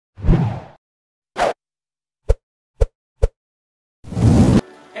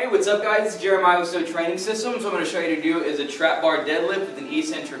what's up guys? It's Jeremiah with So Training Systems. What I'm going to show you to do is a trap bar deadlift with an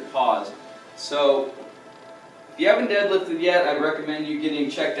eccentric pause. So, if you haven't deadlifted yet, I'd recommend you getting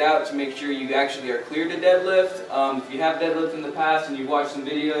checked out to make sure you actually are clear to deadlift. If you have deadlifted in the past and you've watched some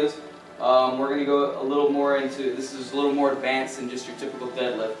videos, we're going to go a little more into, this is a little more advanced than just your typical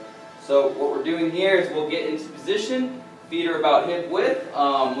deadlift. So what we're doing here is we'll get into position, feet are about hip width.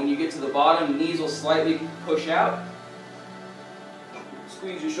 When you get to the bottom, knees will slightly push out.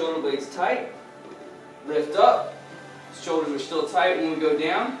 Squeeze your shoulder blades tight, lift up, shoulders are still tight. When we go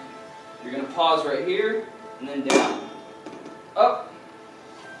down, you're going to pause right here, and then down, up,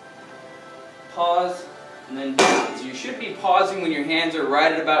 pause, and then down. So you should be pausing when your hands are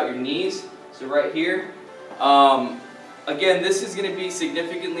right at about your knees, so right here. Again, this is going to be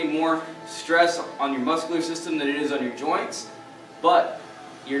significantly more stress on your muscular system than it is on your joints, but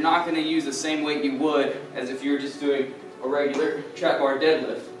you're not going to use the same weight you would as if you were just doing a regular trap bar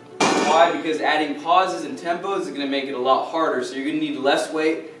deadlift. Why? Because adding pauses and tempos is going to make it a lot harder, so you're going to need less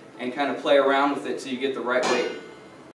weight and kind of play around with it so you get the right weight.